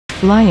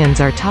Lions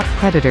are top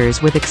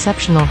predators with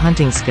exceptional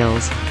hunting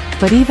skills.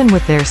 But even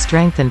with their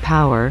strength and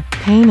power,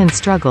 pain and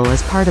struggle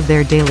is part of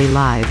their daily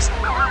lives.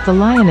 The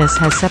lioness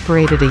has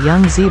separated a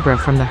young zebra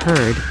from the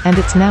herd, and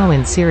it's now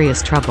in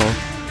serious trouble.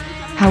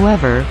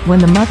 However, when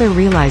the mother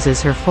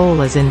realizes her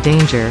foal is in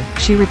danger,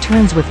 she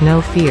returns with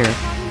no fear,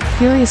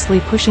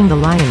 furiously pushing the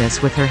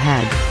lioness with her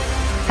head.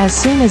 As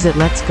soon as it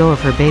lets go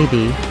of her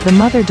baby, the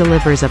mother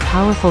delivers a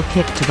powerful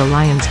kick to the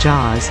lion's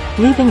jaws,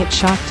 leaving it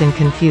shocked and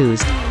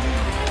confused.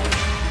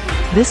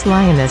 This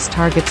lioness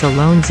targets a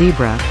lone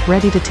zebra,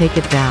 ready to take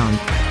it down.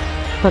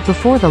 But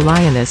before the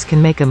lioness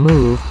can make a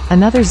move,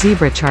 another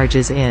zebra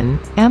charges in,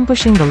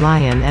 ambushing the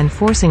lion and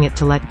forcing it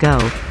to let go.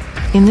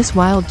 In this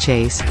wild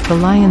chase, the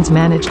lions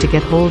manage to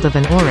get hold of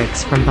an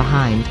oryx from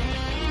behind.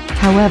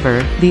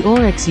 However, the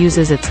oryx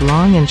uses its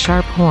long and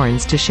sharp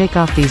horns to shake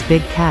off these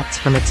big cats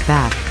from its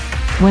back.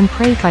 When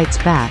prey fights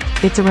back,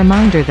 it's a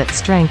reminder that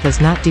strength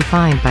is not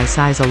defined by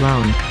size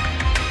alone.